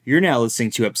You're now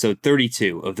listening to episode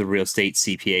 32 of the Real Estate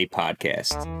CPA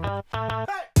podcast.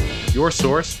 Your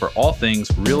source for all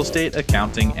things real estate,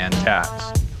 accounting, and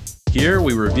tax. Here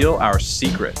we reveal our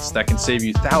secrets that can save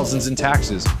you thousands in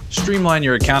taxes, streamline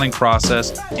your accounting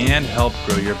process, and help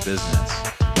grow your business.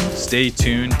 Stay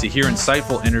tuned to hear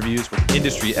insightful interviews with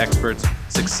industry experts,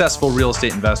 successful real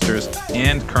estate investors,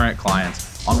 and current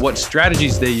clients on what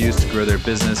strategies they use to grow their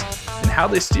business and how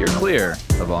they steer clear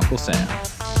of Uncle Sam.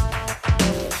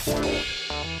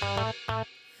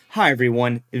 Hi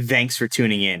everyone, thanks for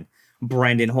tuning in.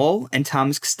 Brandon Hall and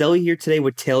Thomas Costelli here today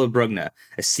with Taylor Brugna,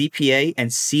 a CPA and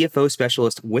CFO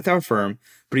specialist with our firm,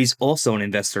 but he's also an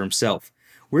investor himself.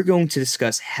 We're going to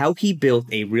discuss how he built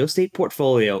a real estate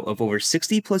portfolio of over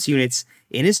 60 plus units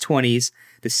in his 20s,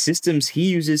 the systems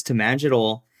he uses to manage it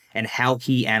all, and how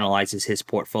he analyzes his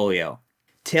portfolio.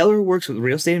 Taylor works with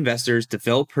real estate investors,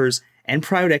 developers, and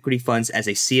private equity funds as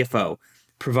a CFO,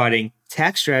 providing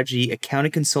tax strategy,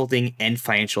 accounting consulting, and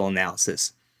financial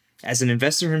analysis. As an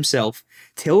investor himself,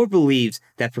 Taylor believes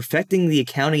that perfecting the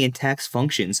accounting and tax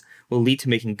functions will lead to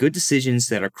making good decisions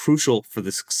that are crucial for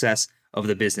the success of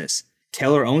the business.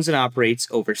 Taylor owns and operates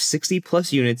over 60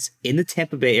 plus units in the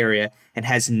Tampa Bay area and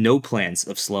has no plans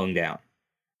of slowing down.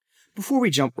 Before we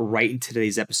jump right into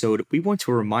today's episode, we want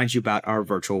to remind you about our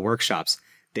virtual workshops.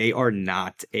 They are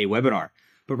not a webinar,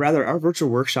 but rather our virtual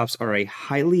workshops are a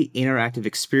highly interactive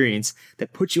experience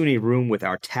that puts you in a room with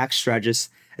our tax strategists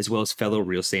as well as fellow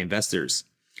real estate investors.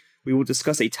 We will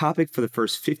discuss a topic for the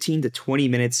first 15 to 20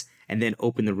 minutes and then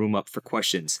open the room up for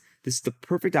questions. This is the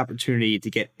perfect opportunity to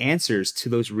get answers to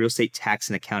those real estate tax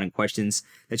and accounting questions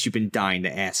that you've been dying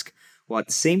to ask, while at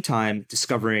the same time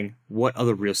discovering what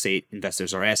other real estate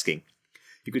investors are asking.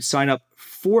 You could sign up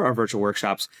for our virtual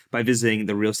workshops by visiting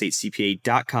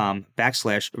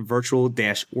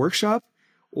therealestatecpa.com/virtual-workshop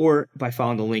or by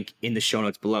following the link in the show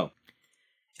notes below.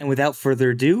 And without further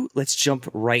ado, let's jump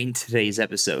right into today's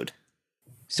episode.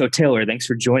 So Taylor, thanks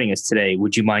for joining us today.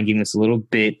 Would you mind giving us a little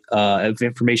bit of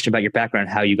information about your background,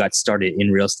 how you got started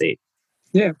in real estate?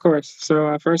 Yeah, of course.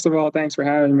 So first of all, thanks for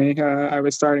having me. I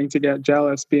was starting to get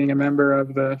jealous being a member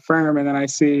of the firm, and then I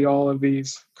see all of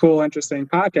these cool, interesting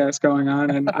podcasts going on,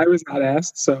 and I was not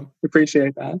asked, so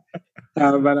appreciate that.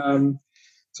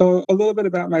 So a little bit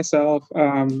about myself.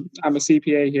 I'm a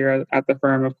CPA here at the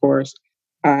firm, of course.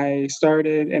 I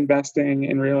started investing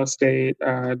in real estate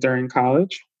during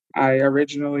college. I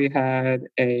originally had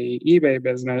a eBay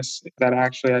business that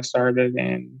actually I started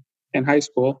in high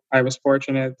school. I was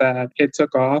fortunate that it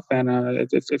took off and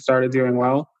it started doing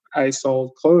well. I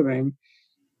sold clothing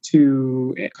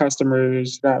to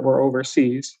customers that were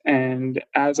overseas. And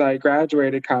as I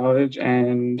graduated college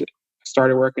and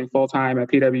started working full time at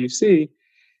PwC,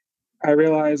 I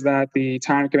realized that the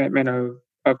time commitment of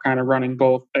kind of running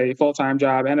both a full-time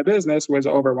job and a business was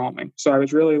overwhelming. So I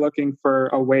was really looking for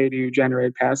a way to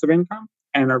generate passive income,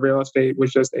 and real estate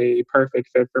was just a perfect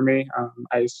fit for me.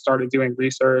 I started doing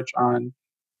research on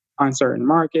certain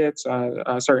markets,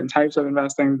 certain types of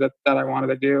investing that I wanted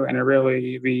to do, and it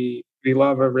really the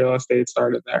love of real estate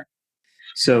started there.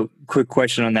 So quick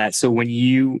question on that. So when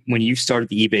you started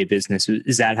the eBay business,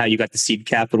 is that how you got the seed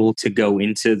capital to go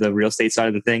into the real estate side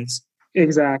of the things?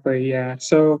 Exactly, yeah.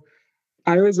 So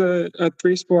I was a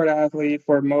three-sport athlete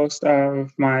for most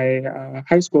of my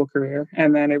high school career,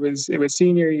 and then it was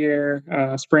senior year,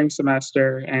 spring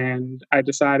semester, and I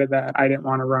decided that I didn't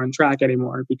want to run track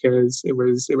anymore because it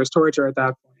was torture at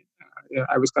that point.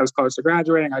 I was close to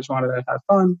graduating. I just wanted to have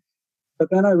fun,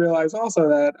 but then I realized also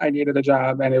that I needed a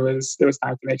job, and it was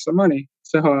time to make some money.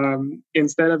 So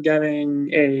instead of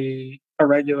getting a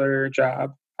regular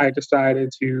job, I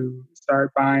decided to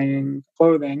start buying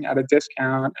clothing at a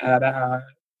discount at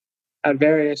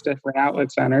various different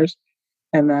outlet centers,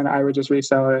 and then I would just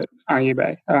resell it on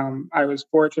eBay. I was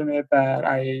fortunate that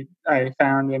I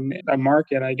found in a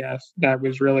market, I guess, that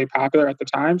was really popular at the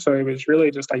time. So it was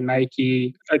really just like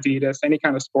Nike, Adidas, any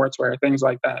kind of sportswear, things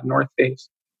like that, North Face.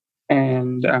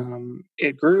 And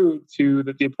it grew to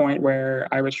the point where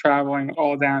I was traveling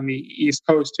all down the East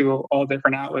Coast to all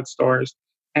different outlet stores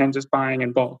and just buying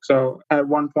in bulk. So at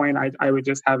one point, I would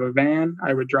just have a van.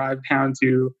 I would drive down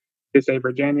to, say,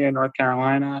 Virginia, North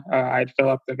Carolina. I'd fill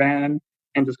up the van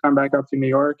and just come back up to New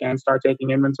York and start taking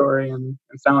inventory and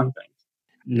selling things.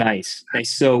 Nice.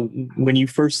 So when you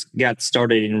first got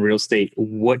started in real estate,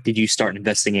 what did you start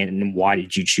investing in and why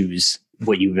did you choose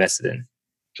what you invested in?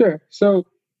 Sure. So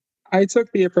I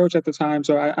took the approach at the time.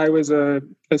 So I was a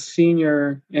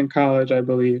senior in college, I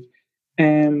believe,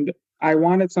 and I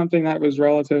wanted something that was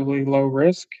relatively low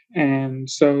risk. And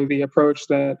so the approach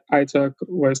that I took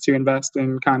was to invest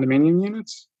in condominium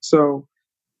units. So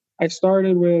I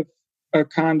started with a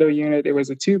condo unit. It was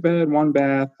a 2-bed,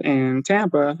 1-bath in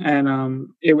Tampa, and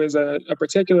it was a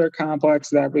particular complex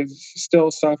that was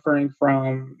still suffering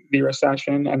from the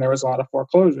recession, and there was a lot of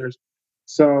foreclosures.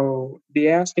 So the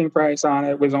asking price on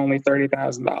it was only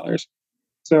 $30,000.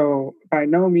 So by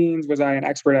no means was I an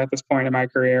expert at this point in my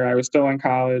career. I was still in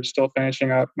college, still finishing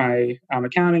up my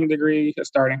accounting degree, just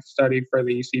starting to study for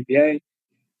the CPA.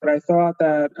 But I thought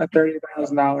that a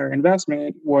 $30,000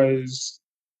 investment was,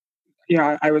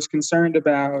 I was concerned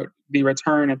about the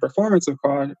return and performance of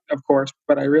course,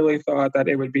 but I really thought that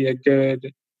it would be a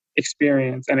good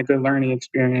experience and a good learning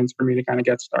experience for me to kind of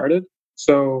get started.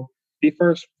 So the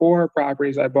first 4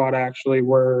 properties I bought actually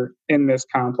were in this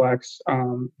complex.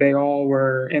 They all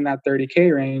were in that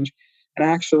 30K range. And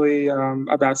actually,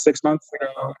 about 6 months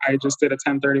ago, I just did a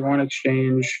 1031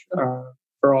 exchange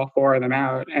for all 4 of them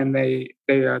out, and they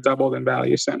doubled in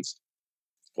value since.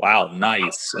 Wow,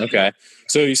 nice. Okay.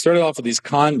 So you started off with these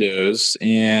condos,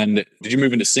 and did you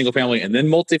move into single family and then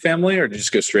multifamily, or did you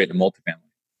just go straight into multifamily?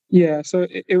 Yeah, so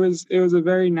it was a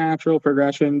very natural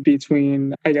progression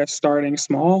between, I guess, starting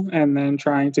small and then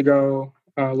trying to go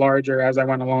larger as I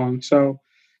went along. So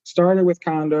started with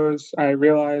condos. I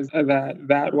realized that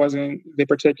that wasn't the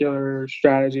particular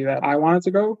strategy that I wanted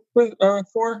to go with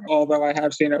for, although I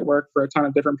have seen it work for a ton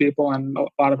of different people and a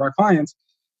lot of our clients.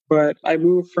 But I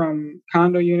moved from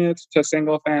condo units to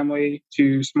single family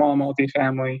to small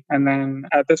multifamily, and then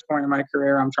at this point in my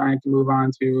career, I'm trying to move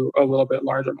on to a little bit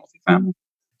larger multifamily.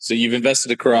 So you've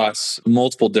invested across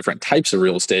multiple different types of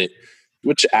real estate.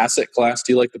 Which asset class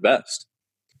do you like the best?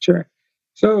 Sure.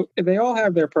 So they all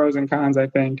have their pros and cons, I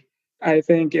think. I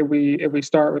think if we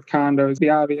start with condos, the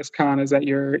obvious con is that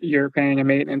you're paying a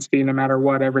maintenance fee no matter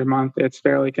what every month. It's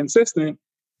fairly consistent.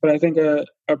 But I think a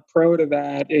pro to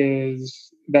that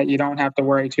is that you don't have to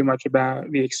worry too much about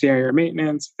the exterior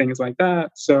maintenance, things like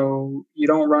that. So you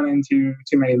don't run into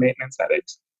too many maintenance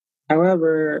headaches.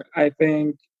 However, I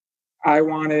think I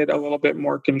wanted a little bit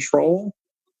more control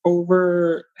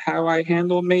over how I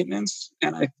handle maintenance,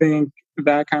 and I think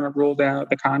that kind of ruled out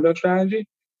the condo strategy.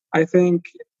 I think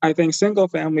I think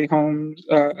family homes,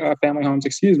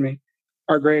 excuse me,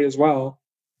 are great as well.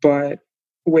 But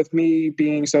with me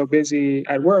being so busy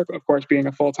at work, of course, being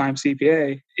a full-time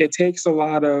CPA, it takes a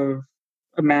lot of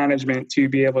management to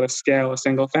be able to scale a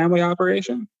single family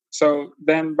operation. So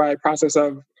then by process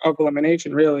of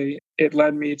elimination, really, it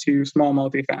led me to small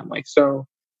multifamily. So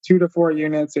 2 to 4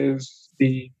 units is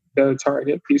the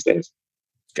target these days.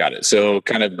 Got it. So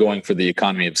kind of going for the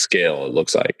economy of scale, it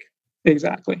looks like.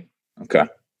 Exactly. Okay.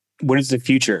 What is the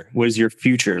future? What does your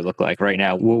future look like right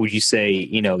now? What would you say,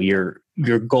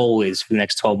 your goal is for the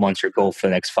next 12 months, your goal for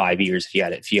the next 5 years,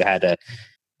 if you had to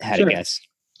Sure. guess?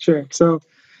 Sure. So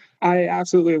I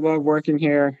absolutely love working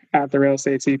here at the Real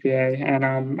Estate CPA,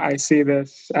 and I see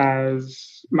this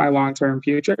as my long term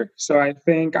future. So I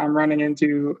think I'm running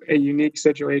into a unique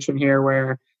situation here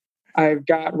where I've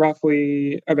got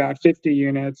roughly about 50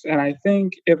 units, and I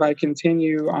think if I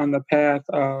continue on the path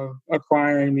of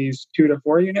acquiring these 2 to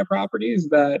 4 unit properties,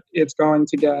 that it's going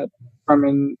to get, from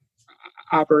an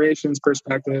operations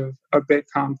perspective, a bit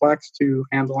complex to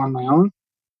handle on my own.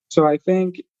 So I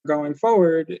think going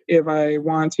forward, if I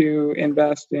want to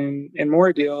invest in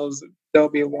more deals, there'll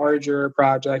be larger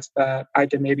projects that I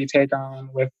can maybe take on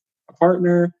with a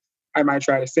partner. I might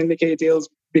try to syndicate deals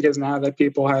because now that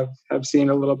people have seen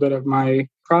a little bit of my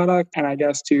product, and I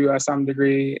guess to some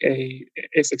degree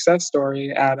a success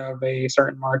story out of a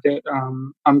certain market,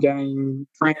 I'm getting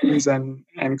friends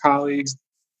and colleagues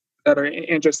that are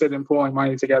interested in pulling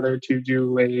money together to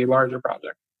do a larger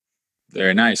project.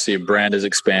 Very nice. So your brand is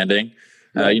expanding.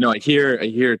 Right. I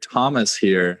hear Thomas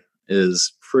here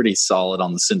is pretty solid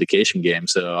on the syndication game.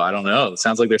 So I don't know. It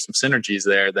sounds like there's some synergies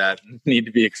there that need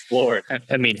to be explored.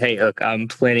 I mean, hey, look, I'm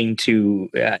planning to,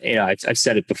 I've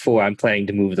said it before, I'm planning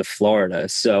to move to Florida.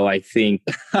 So I think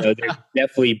there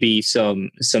definitely be some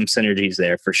synergies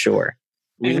there for sure.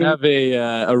 We have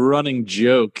a running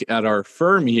joke at our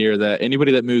firm here that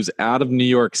anybody that moves out of New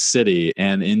York City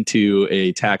and into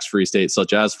a tax-free state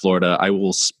such as Florida, I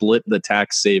will split the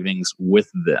tax savings with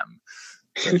them.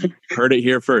 So heard it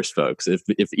here first, folks. If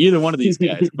either one of these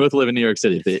guys both live in New York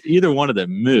City, if either one of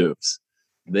them moves,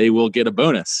 they will get a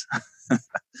bonus.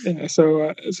 Yeah,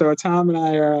 so Tom and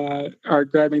I are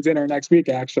grabbing dinner next week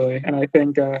actually, and I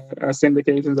think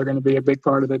syndications are going to be a big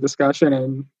part of the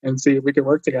discussion and see if we can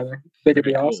work together. I think it'd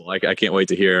be awesome. Cool. I can't wait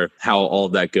to hear how all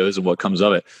of that goes and what comes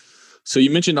of it. So you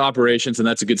mentioned operations, and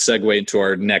that's a good segue into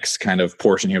our next kind of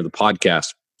portion here of the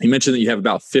podcast. You mentioned that you have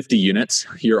about 50 units.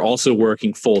 You're also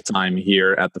working full time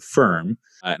here at the firm.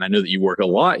 And I know that you work a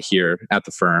lot here at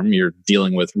the firm. You're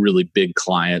dealing with really big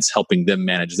clients, helping them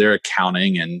manage their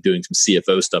accounting and doing some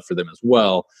CFO stuff for them as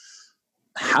well.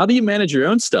 How do you manage your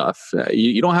own stuff?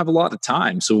 You don't have a lot of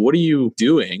time. So, what are you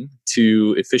doing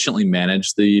to efficiently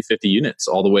manage the 50 units,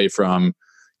 all the way from,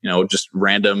 just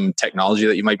random technology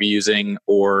that you might be using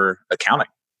or accounting?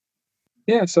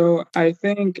 Yeah, so I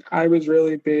think I was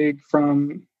really big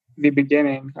from the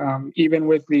beginning, even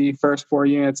with the first 4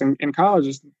 units in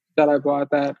colleges that I bought,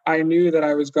 that I knew that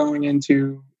I was going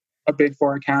into a big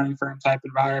four accounting firm type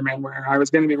environment where I was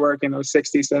going to be working those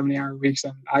 60, 70 hour weeks,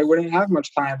 and I wouldn't have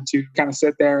much time to kind of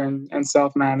sit there and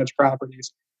self manage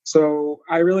properties. So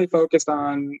I really focused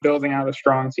on building out a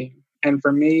strong team. And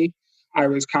for me, I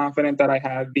was confident that I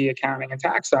had the accounting and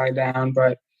tax side down,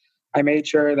 but I made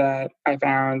sure that I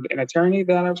found an attorney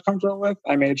that I was comfortable with.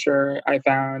 I made sure I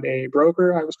found a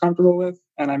broker I was comfortable with.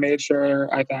 And I made sure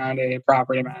I found a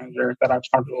property manager that I was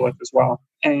comfortable with as well.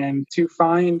 And to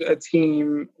find a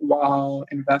team while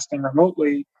investing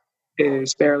remotely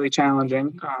is fairly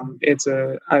challenging.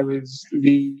 The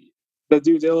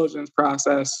due diligence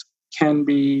process can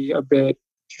be a bit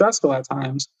stressful at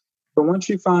times. But once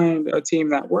you find a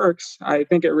team that works, I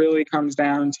think it really comes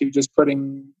down to just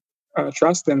putting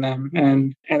trust in them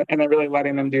and then really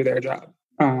letting them do their job.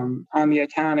 On the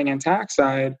accounting and tax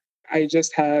side, I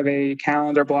just have a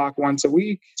calendar block once a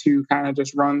week to kind of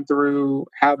just run through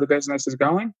how the business is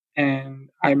going. And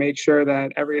I make sure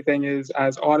that everything is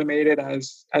as automated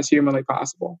as humanly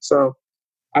possible. So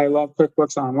I love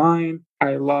QuickBooks Online.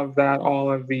 I love that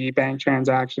all of the bank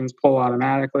transactions pull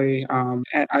automatically. And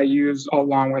I use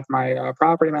along with my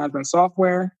property management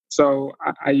software. So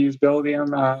I use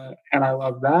Buildium, and I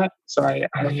love that. So I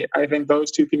think those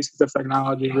two pieces of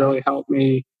technology really help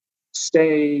me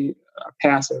stay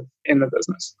passive in the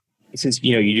business. Since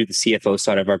you do the CFO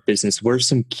side of our business, what are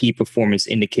some key performance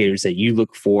indicators that you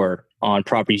look for on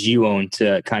properties you own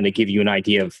to kind of give you an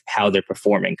idea of how they're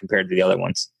performing compared to the other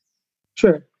ones?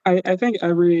 Sure. I think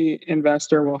every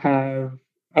investor will have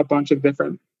a bunch of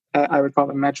different, I would call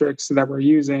them metrics that we're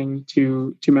using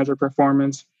to measure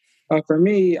performance. For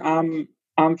me, I'm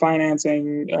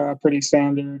financing pretty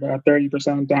standard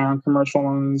 30% down commercial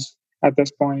loans at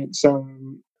this point. So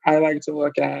I like to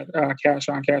look at cash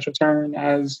on cash return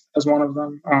as one of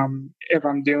them. If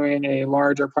I'm doing a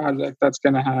larger project that's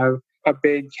going to have a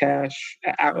big cash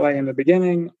outlay in the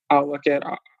beginning, I'll look at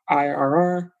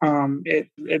IRR.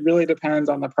 It really depends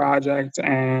on the project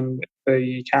and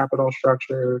the capital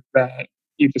structure that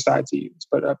you decide to use.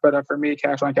 But for me,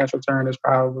 cash on cash return is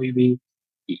probably the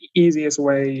easiest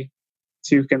way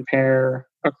to compare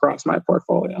across my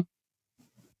portfolio.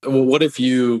 Well, what if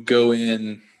you go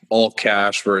in all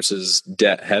cash versus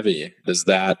debt heavy? Does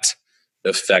that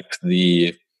affect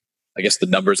the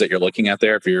numbers that you're looking at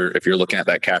there? If you're looking at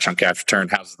that cash on cash return,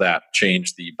 how does that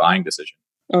change the buying decision?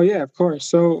 Oh yeah, of course.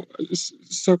 So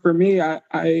for me,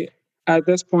 I at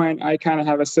this point I kind of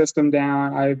have a system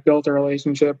down. I've built a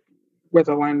relationship with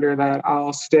a lender that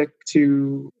I'll stick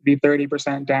to the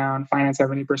 30% down, finance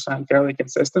 70% fairly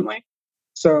consistently.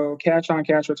 So cash on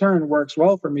cash return works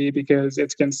well for me because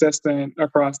it's consistent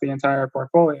across the entire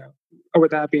portfolio.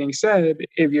 With that being said,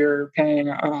 if you're paying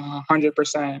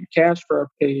 100% cash for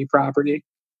a property,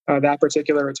 that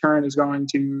particular return is going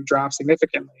to drop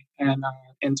significantly. And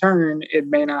in turn, it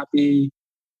may not be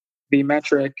the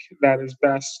metric that is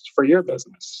best for your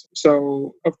business.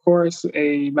 So, of course,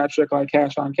 a metric like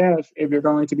cash on cash, if you're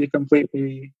going to be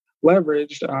completely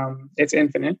leveraged, it's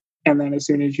infinite. And then as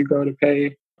soon as you go to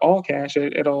pay all cash,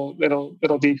 it'll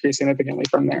decrease significantly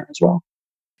from there as well.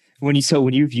 When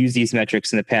you've used these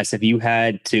metrics in the past, have you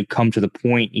had to come to the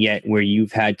point yet where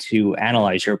you've had to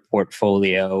analyze your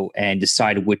portfolio and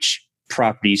decide which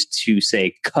properties to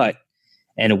say cut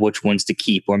and which ones to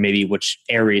keep, or maybe which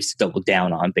areas to double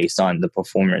down on based on the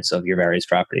performance of your various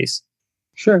properties?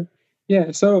 Sure.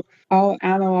 Yeah. So I'll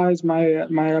analyze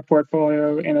my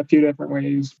portfolio in a few different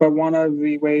ways, but one of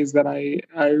the ways that I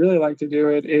really like to do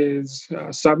it is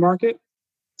submarket.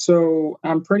 So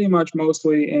I'm pretty much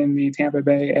mostly in the Tampa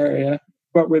Bay area,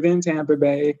 but within Tampa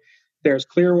Bay, there's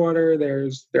Clearwater,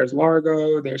 there's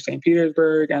Largo, there's St.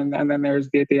 Petersburg, and then there's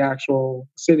the actual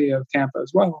city of Tampa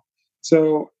as well.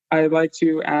 So I'd like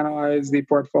to analyze the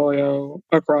portfolio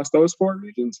across those four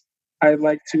regions. I'd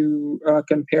like to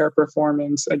compare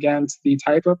performance against the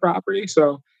type of property.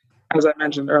 So as I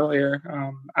mentioned earlier,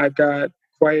 I've got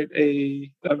quite a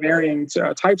varying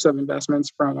types of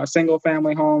investments from single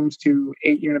family homes to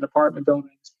 8 unit apartment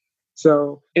buildings.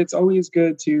 So it's always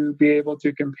good to be able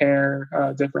to compare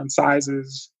different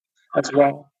sizes as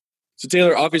well. So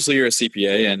Taylor, obviously you're a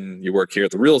CPA and you work here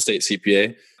at the real estate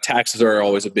CPA. Taxes are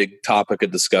always a big topic of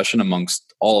discussion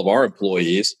amongst all of our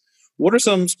employees. What are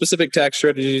some specific tax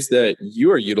strategies that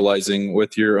you are utilizing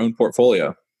with your own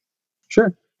portfolio?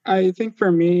 Sure. I think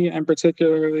for me, and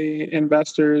particularly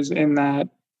investors in that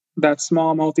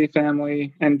small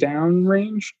multifamily and down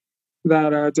range,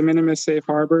 that de minimis safe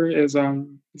harbor is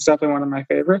definitely one of my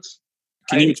favorites.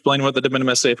 Can you I explain what the de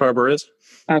minimis safe harbor is?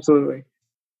 absolutely.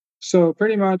 So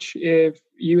pretty much, if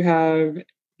you have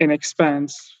an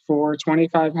expense for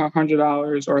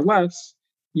 $2,500 or less,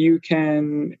 you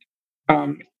can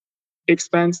um,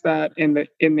 expense that in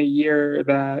the year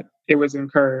that it was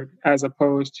incurred, as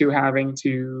opposed to having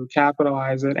to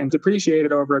capitalize it and depreciate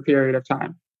it over a period of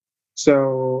time.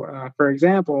 So, for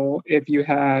example, if you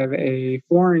have a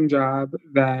flooring job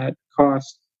that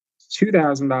costs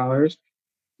 $2,000,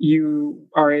 you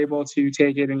are able to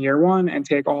take it in year one and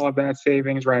take all of that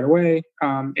savings right away.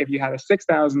 If you had a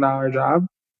 $6,000 job,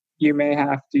 you may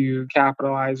have to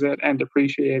capitalize it and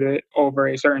depreciate it over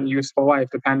a certain useful life,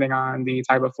 depending on the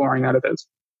type of flooring that it is.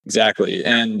 Exactly.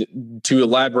 And to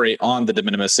elaborate on the de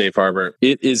minimis safe harbor,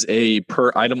 it is a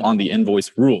per item on the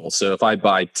invoice rule. So if I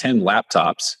buy 10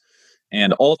 laptops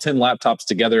and all 10 laptops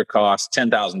together cost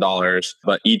 $10,000,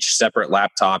 but each separate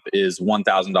laptop is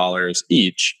 $1,000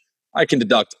 each, I can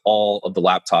deduct all of the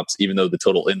laptops, even though the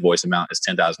total invoice amount is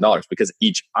 $10,000, because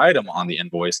each item on the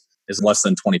invoice is less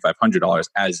than $2,500,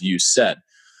 as you said.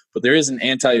 But there is an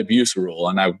anti abuse rule,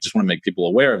 and I just want to make people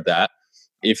aware of that.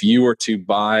 If you were to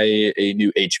buy a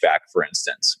new HVAC, for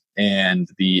instance, and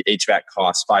the HVAC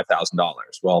costs $5,000,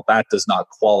 well, that does not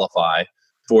qualify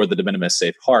for the de minimis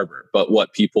safe harbor. But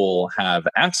what people have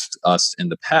asked us in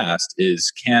the past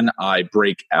is, can I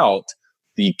break out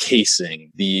the casing,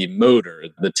 the motor,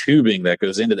 the tubing that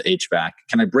goes into the HVAC?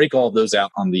 Can I break all of those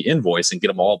out on the invoice and get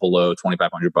them all below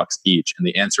 $2,500 each? And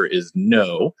the answer is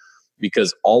no,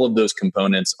 because all of those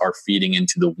components are feeding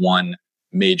into the one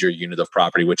major unit of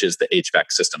property, which is the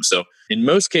HVAC system. So in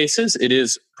most cases, it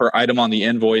is per item on the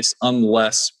invoice,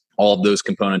 unless all of those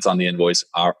components on the invoice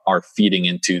are feeding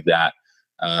into that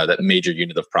major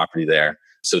unit of property there.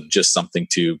 So just something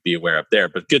to be aware of there.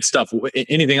 But good stuff.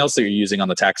 Anything else that you're using on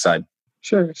the tax side?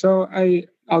 Sure. So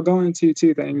I'll go into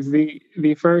two things.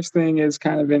 The first thing is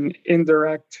kind of an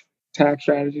indirect tax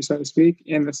strategy, so to speak,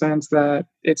 in the sense that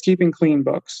it's keeping clean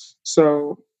books.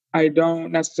 So I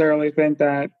don't necessarily think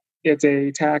that it's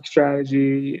a tax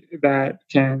strategy that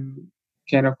can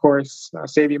of course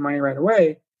save you money right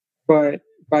away, but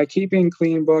by keeping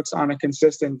clean books on a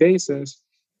consistent basis,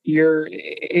 you're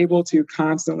able to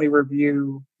constantly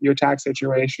review your tax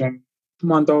situation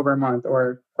month over month,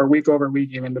 or week over week,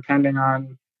 even depending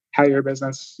on how your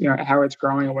business, how it's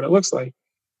growing and what it looks like.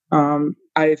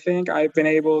 I think I've been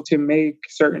able to make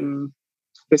certain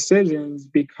decisions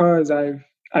because I've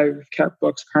kept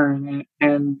books current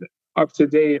and up to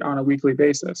date on a weekly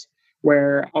basis.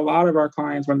 Where a lot of our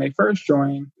clients, when they first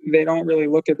join, they don't really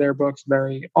look at their books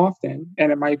very often,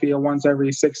 and it might be a once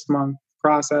every 6 month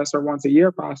process or once a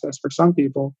year process for some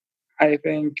people. I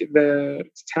think the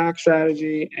tax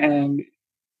strategy and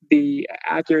the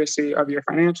accuracy of your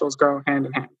financials go hand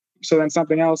in hand. So then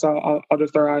something else I'll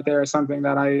just throw out there is something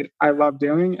that I love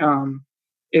doing,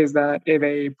 is that if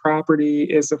a property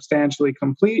is substantially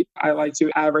complete, I like to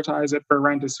advertise it for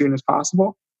rent as soon as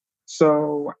possible.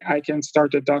 So I can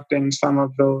start deducting some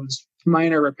of those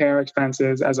minor repair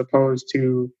expenses as opposed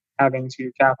to having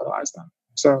to capitalize them.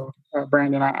 So,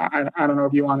 Brandon, I don't know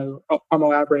if you want to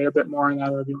elaborate a bit more on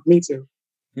that, or if you want me to.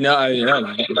 No, you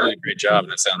did a great job,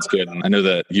 and that sounds good. And I know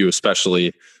that you,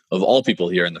 especially of all people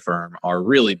here in the firm, are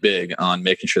really big on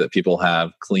making sure that people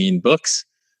have clean books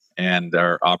and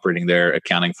are operating their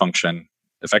accounting function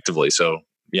effectively. So,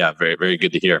 yeah, very, very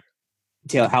good to hear.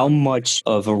 Taylor, how much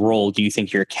of a role do you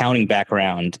think your accounting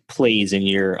background plays in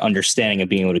your understanding of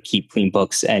being able to keep clean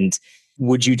books? And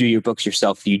would you do your books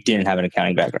yourself if you didn't have an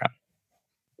accounting background?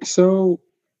 So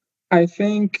I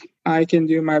think I can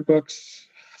do my books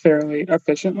fairly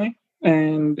efficiently.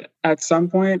 And at some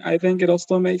point, I think it'll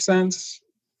still make sense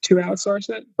to outsource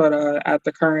it. But at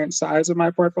the current size of my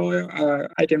portfolio,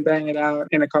 I can bang it out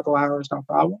in a couple hours, no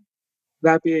problem.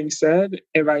 That being said,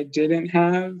 if I didn't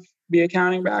have the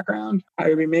accounting background, I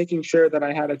would be making sure that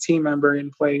I had a team member in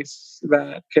place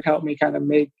that could help me kind of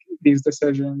make these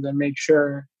decisions and make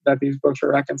sure that these books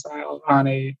are reconciled on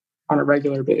a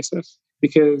regular basis.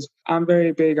 Because I'm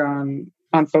very big on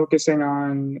focusing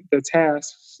on the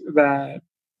tasks that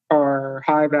are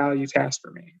high value tasks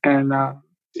for me, and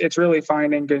it's really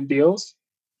finding good deals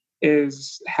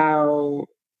is how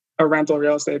a rental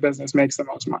real estate business makes the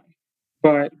most money.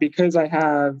 But because I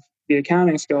have the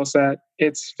accounting skill set,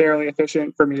 it's fairly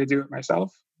efficient for me to do it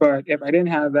myself. But if I didn't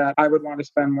have that, I would want to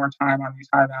spend more time on these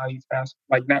high value tasks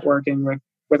like networking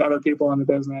with other people in the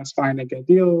business, finding good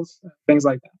deals, things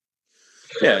like that.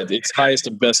 Yeah, it's highest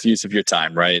and best use of your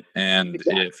time, right? And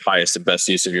Exactly. if highest and best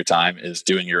use of your time is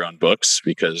doing your own books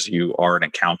because you are an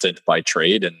accountant by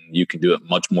trade and you can do it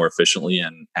much more efficiently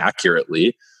and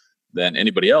accurately than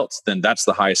anybody else, then that's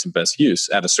the highest and best use.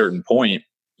 At a certain point,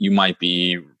 you might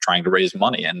be trying to raise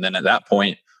money. And then at that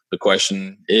point, the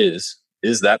question is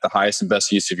that the highest and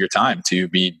best use of your time to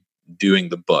be doing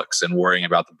the books and worrying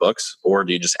about the books? Or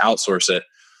do you just outsource it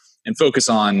and focus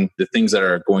on the things that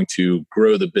are going to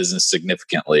grow the business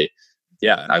significantly?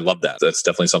 Yeah, I love that. That's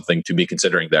definitely something to be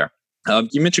considering there.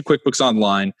 You mentioned QuickBooks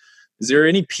Online. Is there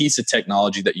any piece of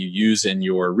technology that you use in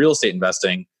your real estate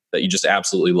investing that you just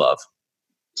absolutely love?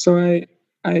 So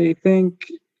I think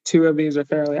two of these are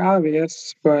fairly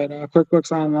obvious, but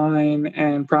QuickBooks Online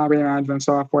and property management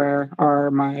software are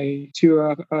my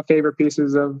two favorite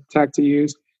pieces of tech to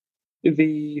use.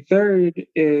 The third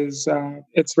is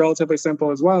it's relatively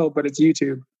simple as well, but it's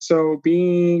YouTube. So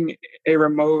being a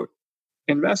remote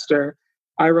investor,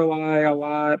 I rely a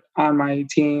lot on my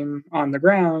team on the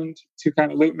ground to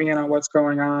kind of loop me in on what's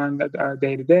going on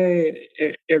day to day.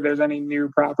 If there's any new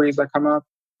properties that come up,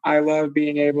 I love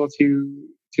being able to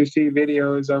see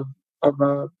videos of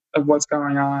what's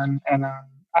going on, and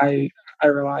I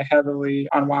rely heavily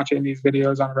on watching these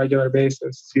videos on a regular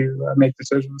basis to make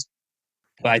decisions.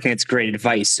 Well, I think it's great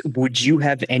advice. Would you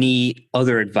have any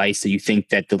other advice that you think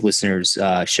that the listeners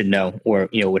should know, or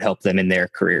would help them in their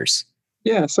careers?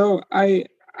 Yeah, so I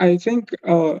think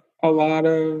a lot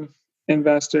of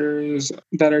investors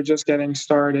that are just getting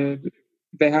started,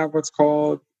 they have what's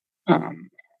called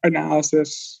um,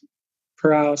 analysis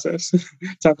paralysis.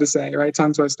 Tough to say, right?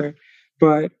 Tongue twister.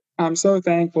 But I'm so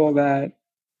thankful that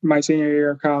my senior year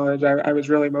of college, I was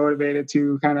really motivated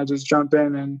to kind of just jump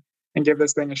in and give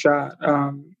this thing a shot.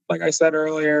 Like I said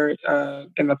earlier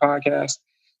in the podcast,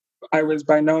 I was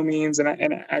by no means an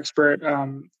expert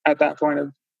at that point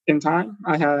in time.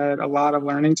 I had a lot of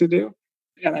learning to do.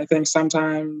 And I think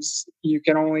sometimes you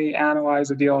can only analyze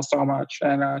a deal so much.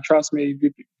 And trust me,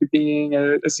 being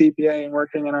a CPA and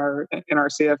working in our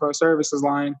CFO services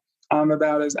line, I'm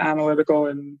about as analytical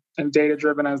and data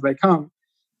driven as they come.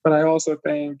 But I also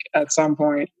think at some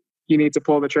point you need to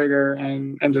pull the trigger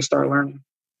and just start learning.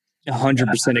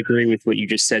 100% agree with what you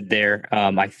just said there.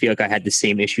 I feel like I had the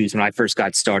same issues when I first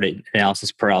got started,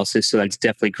 analysis paralysis. So that's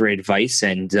definitely great advice.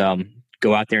 And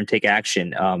go out there and take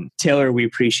action. Taylor, we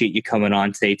appreciate you coming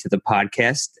on today to the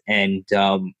podcast, and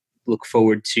look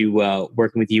forward to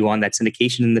working with you on that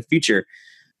syndication in the future.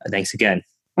 Thanks again.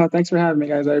 Thanks for having me,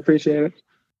 guys. I appreciate it.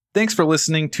 Thanks for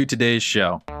listening to today's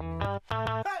show.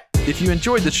 If you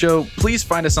enjoyed the show, please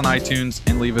find us on iTunes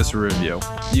and leave us a review.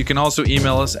 You can also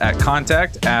email us at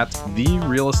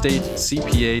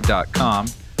contact@therealestatecpa.com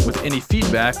with any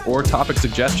feedback or topic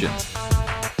suggestions.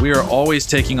 We are always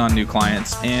taking on new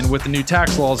clients, and with the new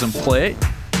tax laws in play,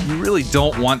 you really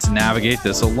don't want to navigate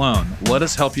this alone. Let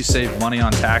us help you save money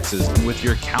on taxes and with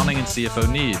your accounting and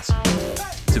CFO needs.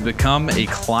 To become a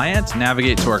client,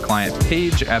 navigate to our client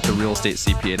page at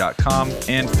therealestatecpa.com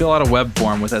and fill out a web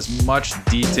form with as much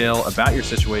detail about your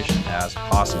situation as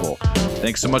possible.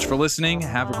 Thanks so much for listening.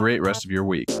 Have a great rest of your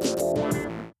week.